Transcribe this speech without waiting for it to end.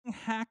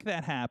hack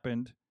that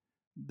happened.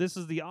 This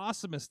is the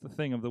awesomest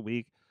thing of the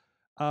week.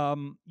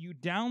 You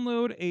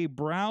download a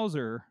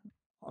browser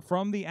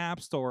from the App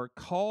Store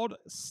called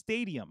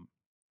Stadium.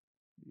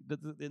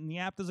 And the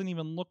app doesn't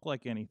even look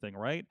like anything,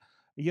 right?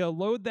 You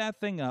load that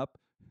thing up.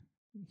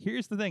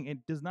 Here's the thing.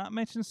 It does not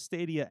mention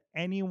Stadia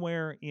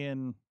anywhere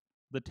in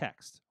the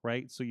text,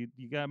 right? So you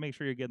got to make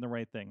sure you're getting the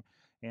right thing.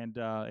 And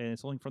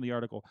it's only from the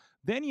article.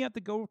 Then you have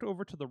to go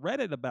over to the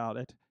Reddit about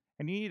it,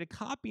 and you need to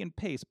copy and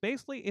paste.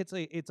 Basically,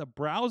 it's a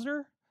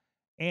browser,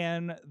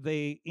 and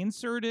they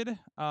inserted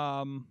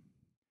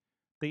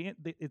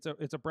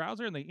it's a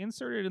browser, and they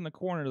inserted in the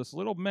corner this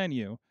little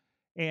menu,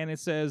 and it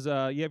says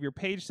you have your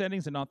page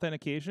settings and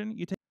authentication.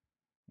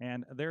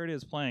 And there it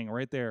is playing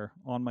right there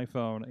on my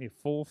phone, a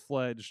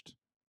full-fledged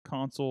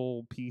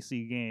console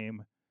PC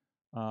game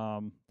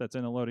that's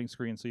in a loading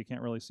screen, so you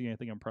can't really see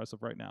anything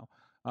impressive right now.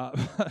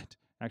 But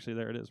actually,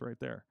 there it is right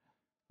there.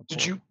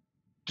 Did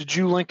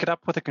you link it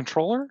up with a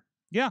controller?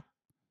 Yeah,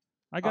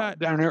 I got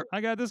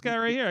this guy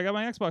right here. I got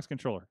my Xbox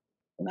controller.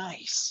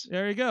 Nice.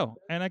 There you go.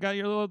 And I got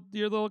your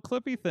little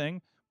clippy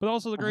thing. But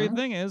also the great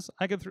thing is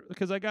I could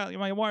because I got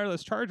my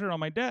wireless charger on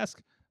my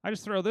desk. I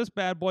just throw this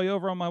bad boy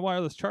over on my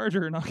wireless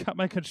charger, and I got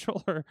my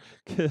controller.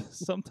 Because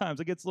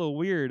sometimes it gets a little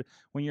weird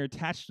when you're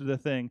attached to the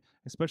thing,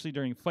 especially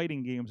during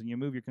fighting games, and you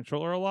move your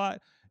controller a lot.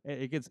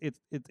 It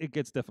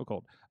gets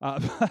difficult.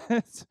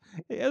 But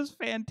it was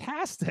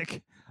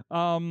fantastic.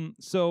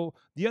 So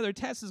the other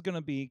test is going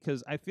to be,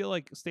 because I feel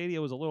like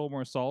Stadia was a little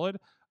more solid.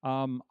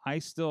 My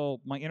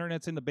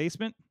internet's in the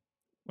basement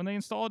when they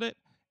installed it,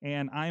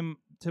 and I'm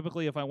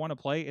typically, if I want to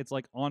play, it's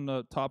like on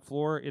the top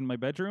floor in my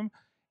bedroom,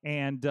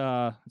 and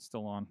it's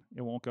still on.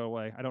 It won't go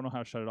away. I don't know how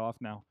to shut it off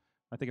now.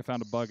 I think I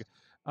found a bug.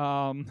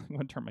 I'm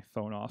going to turn my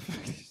phone off.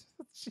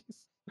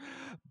 Jeez.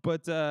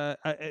 But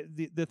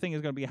the thing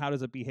is going to be, how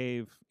does it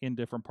behave in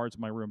different parts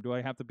of my room? Do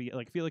I have to be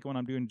like, feel like when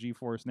I'm doing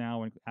GeForce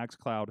Now and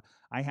xCloud,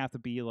 I have to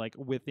be like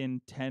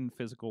within 10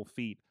 physical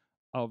feet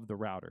of the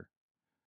router.